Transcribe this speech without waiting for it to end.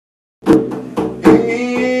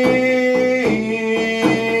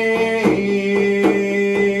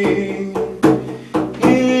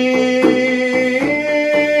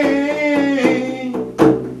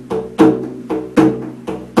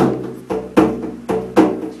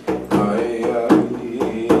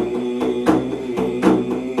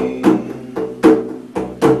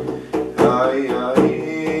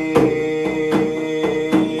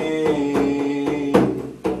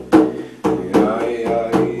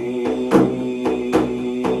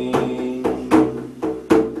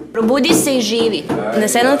Пробуди се и живи. Не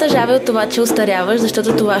се натъжавай от това, че устаряваш,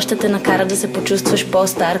 защото това ще те накара да се почувстваш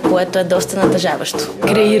по-стар, което е доста натъжаващо.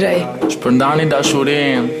 Креирай. Espontâneo da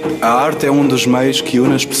chorem. A arte é dos meios que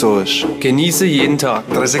une as pessoas. Genieße jeden Tag.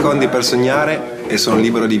 3 secondi per sognare e sono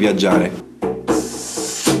libero di viaggiare.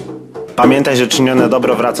 Pamiętaj, że czynione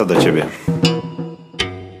dobro wraca do ciebie.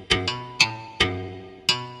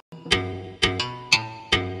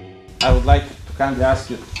 I would like to kindly ask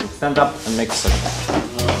you to stand up and make a selfie.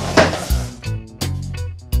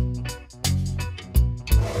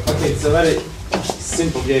 Okay, it's a very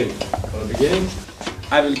simple game for the beginning.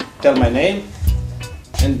 I will tell my name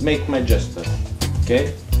and make my gesture,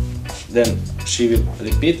 okay? Then she will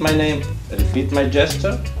repeat my name, repeat my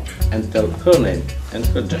gesture, and tell her name and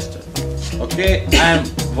her gesture. Okay, I am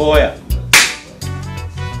Voja.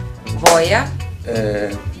 Voja.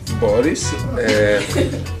 Boris.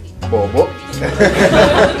 Bobo.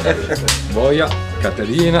 Voja.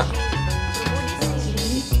 Katarina.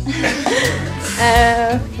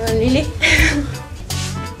 Lili.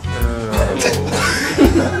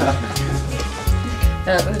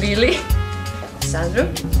 Lili. Sandro.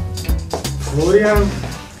 Florian.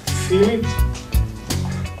 Filip.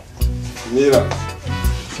 Mira.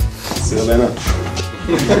 Selena.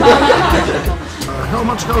 How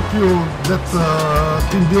much help you that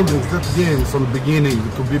team building, that games on the beginning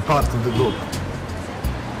to be part of the group?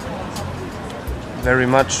 Very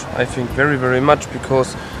much, I think very much,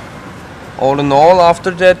 because all in all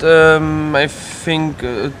after that I think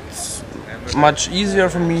it's much easier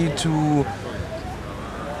for me to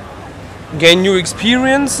gain new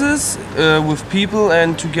experiences with people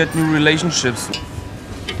and to get new relationships.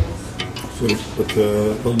 Sorry, but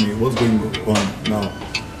tell me, what's going on now?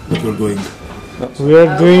 What you're doing? We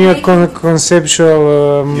are doing a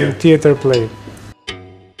conceptual theater play.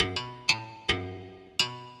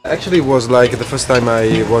 Actually, it was like the first time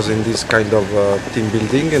I was in this kind of team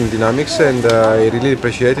building and dynamics, and I really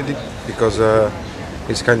appreciated it because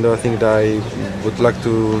it's kind of a thing that I would like to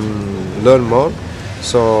learn more.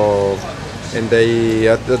 So, and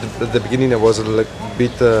at the beginning I was a little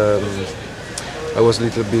bit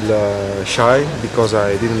shy because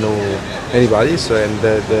I didn't know anybody. So, and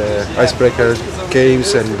the icebreaker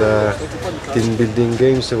games and team building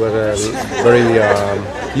games were very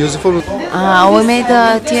useful. We made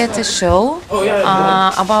a theater show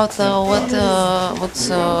about what's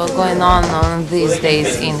going on these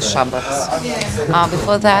days in Šabac.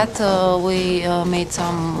 Before that, we made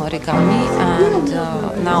some origami,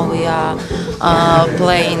 and now we are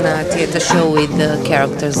playing a theater show with the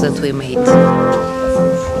characters that we made.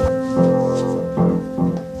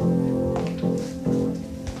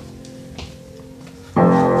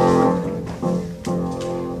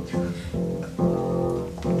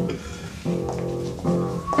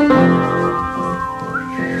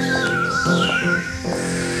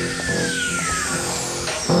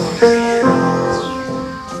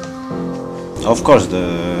 Of course, the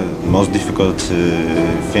most difficult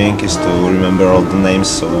thing is to remember all the names,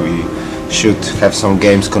 so we should have some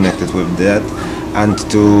games connected with that and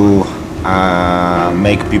to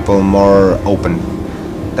make people more open.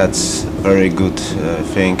 That's very good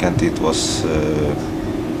thing, and it was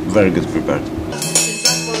very good prepared.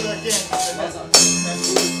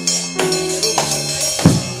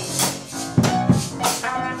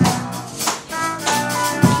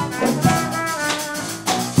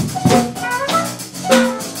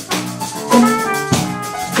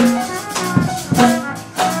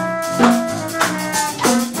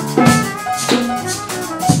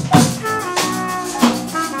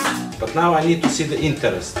 Now I need to see the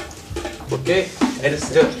interest, okay? And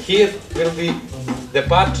here will be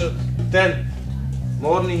departure 10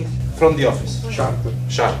 morning from the office.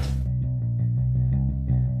 Sharp.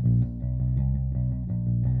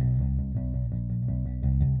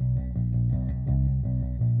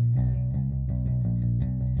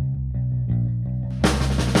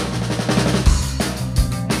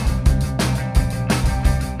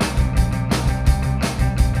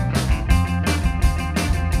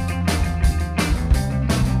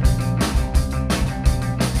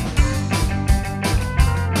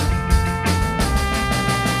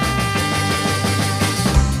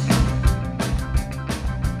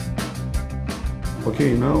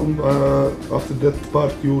 Okay, now after that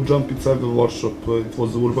part you jump inside the workshop. It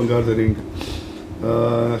was the urban gathering.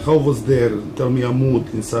 How was there? Tell me a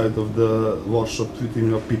mood inside of the workshop between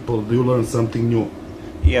your people. Do you learn something new?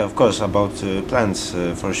 Yeah, of course, about plants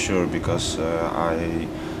for sure, because I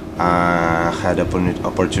had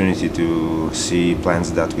opportunity to see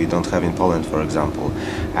plants that we don't have in Poland, for example,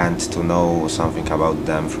 and to know something about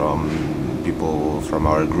them from people from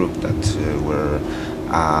our group that were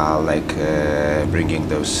bringing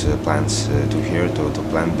those plants to here to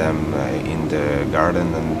plant them in the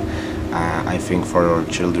garden. And I think for our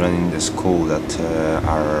children in the school that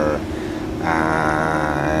are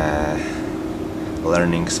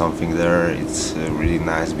learning something there, it's really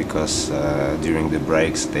nice, because during the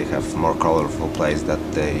breaks they have more colorful plays that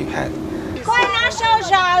they had. Ko je našao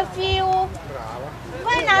žalfiju? Ko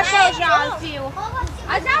je našao žalfiju?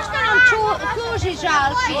 A zašto nam služi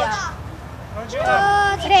žalfija?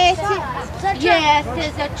 Reci, jeste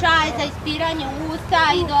za čaj, za ispiranje usta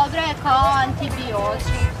i dobro je kao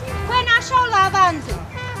antibiotik. Ko je našao lavandu?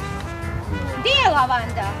 Gdje je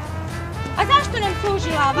lavanda? A zašto nam služi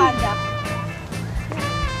lavanda?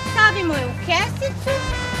 Stavimo je u kesicu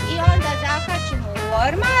i onda zakačimo u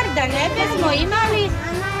ormar da ne bismo imali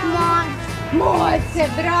moce,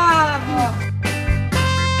 bravo!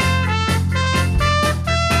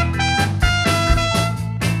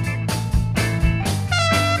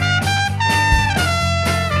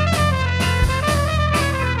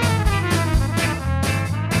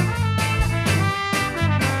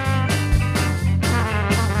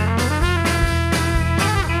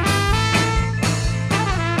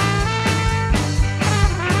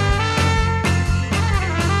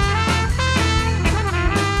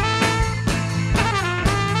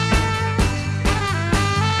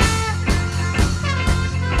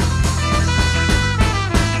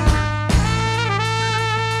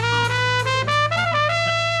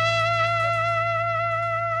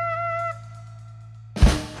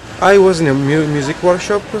 I was in a music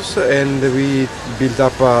workshop, and we built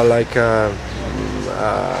up a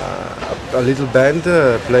little band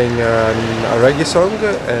playing a reggae song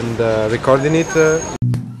and recording it.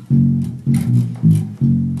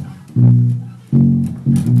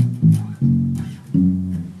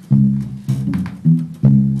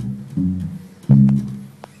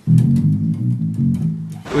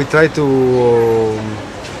 We try to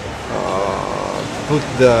put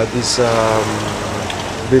this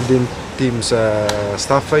building team's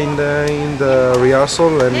stuff in the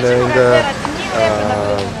rehearsal and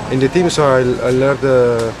in the team. So I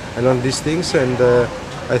learned these things, and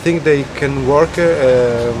I think they can work.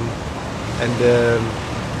 And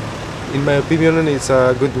in my opinion, it's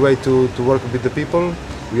a good way to work with the people.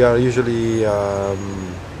 We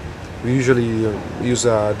usually use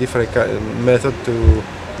a different method to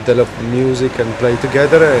develop music and play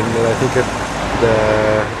together, and I think the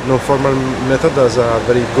non-formal method is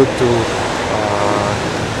very good to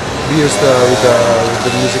be used with the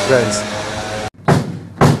music bands.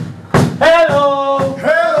 Hello!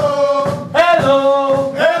 Hello!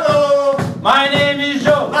 Hello! Hello! My name is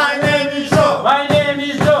Joe. My name is Joe. My name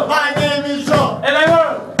is Joe. My name is Joe. And I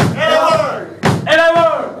work. And I work. And I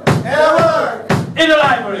work. And I work. In the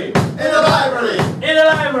library. In the library. In the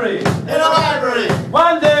library. In the library.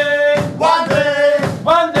 One day. One day.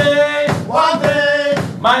 One day. One day.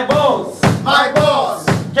 My boss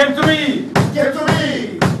came to me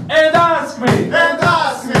and asked me,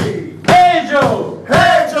 hey Joe,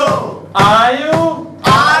 are you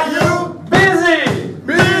busy?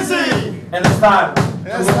 And start to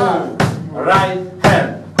move right hand.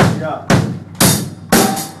 Yeah.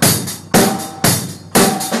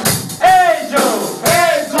 Hey Joe,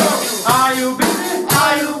 are you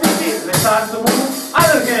busy? Let's start to move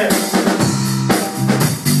other hand.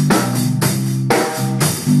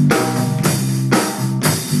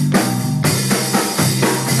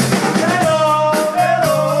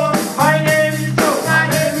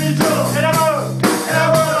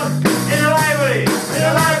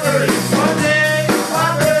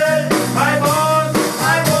 My boss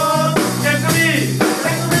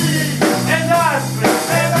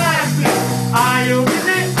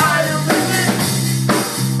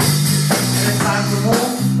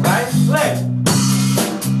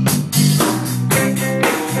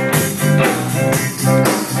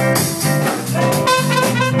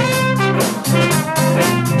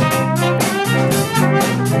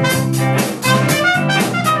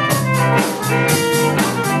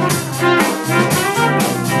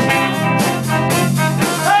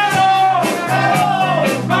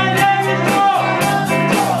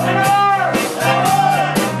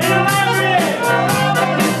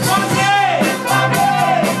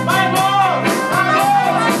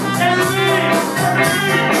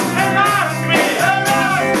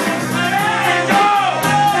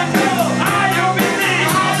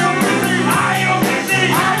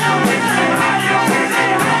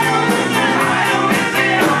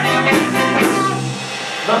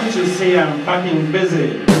you see, I'm fucking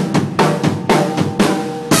busy.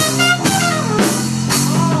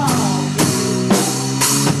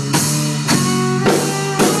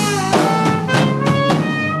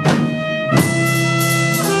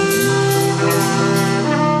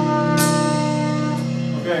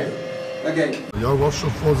 Your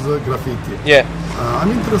workshop was graffiti. Yeah.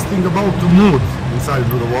 I'm interested about the mood inside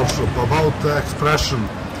the workshop, about expression,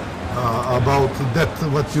 about that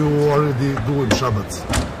what you already do in Šabac.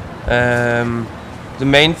 The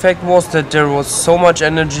main fact was that there was so much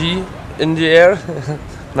energy in the air,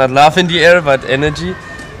 not love in the air, but energy,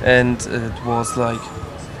 and it was like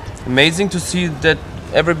amazing to see that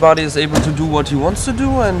everybody is able to do what he wants to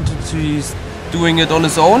do, and he's doing it on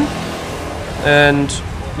his own, and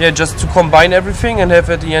yeah, just to combine everything and have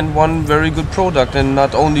at the end one very good product, and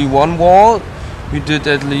not only one wall. We did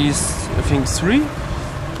at least, I think, 3,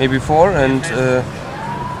 maybe 4, and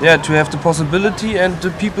yeah, to have the possibility and the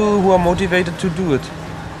people who are motivated to do it.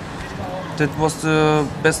 That was the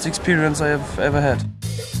best experience I have ever had.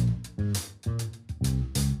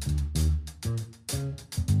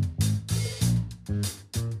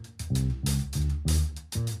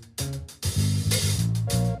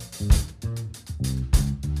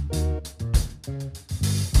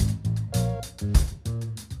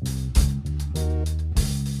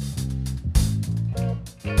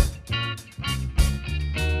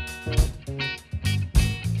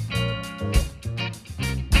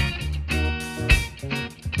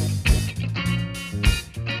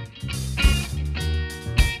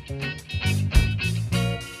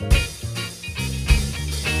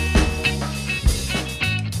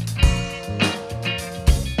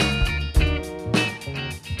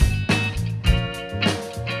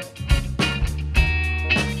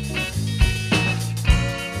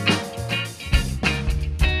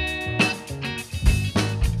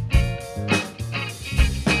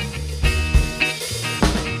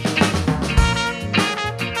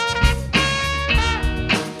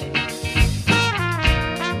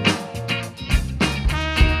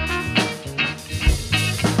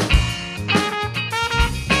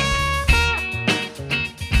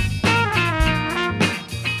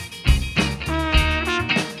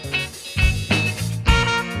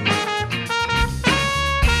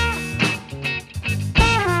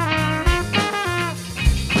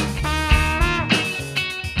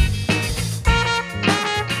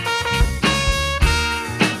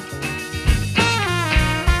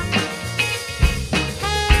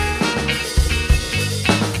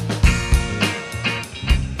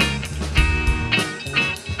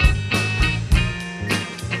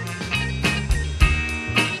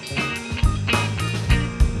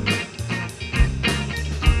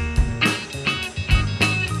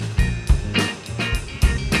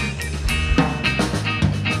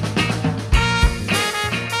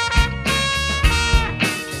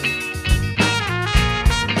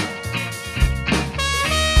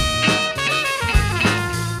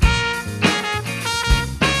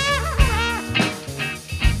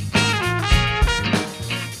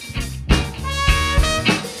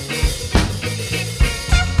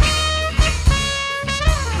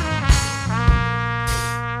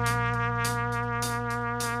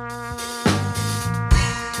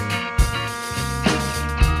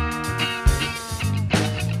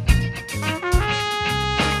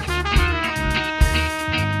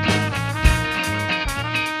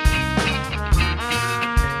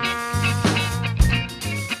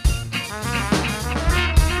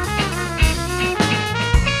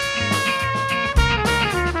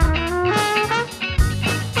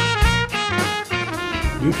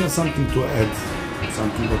 Do you have something to add?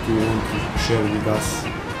 Something that you want to share with us?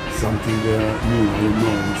 Something new? I don't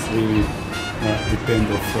know. It's really depend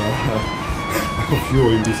of you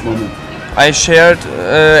in this moment. I shared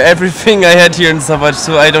everything I had here in Šabac,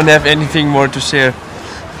 so I don't have anything more to share.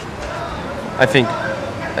 I think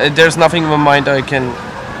there's nothing in my mind I can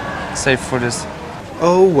say for this.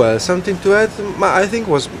 Oh well, something to add. I think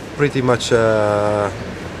was pretty much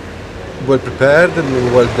well prepared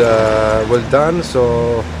and well done.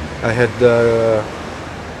 So I had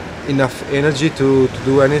enough energy to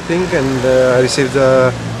do anything, and I received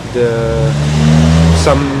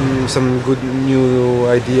some good new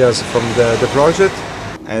ideas from the project.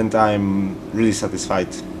 And I'm really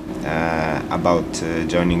satisfied about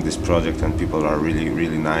joining this project, and people are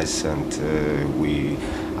really nice, and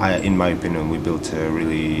in my opinion, we built a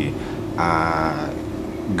really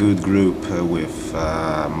good group with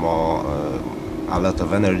a lot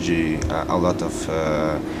of energy, a lot of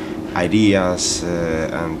ideas,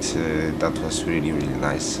 and that was really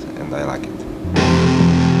nice, and I like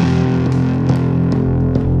it.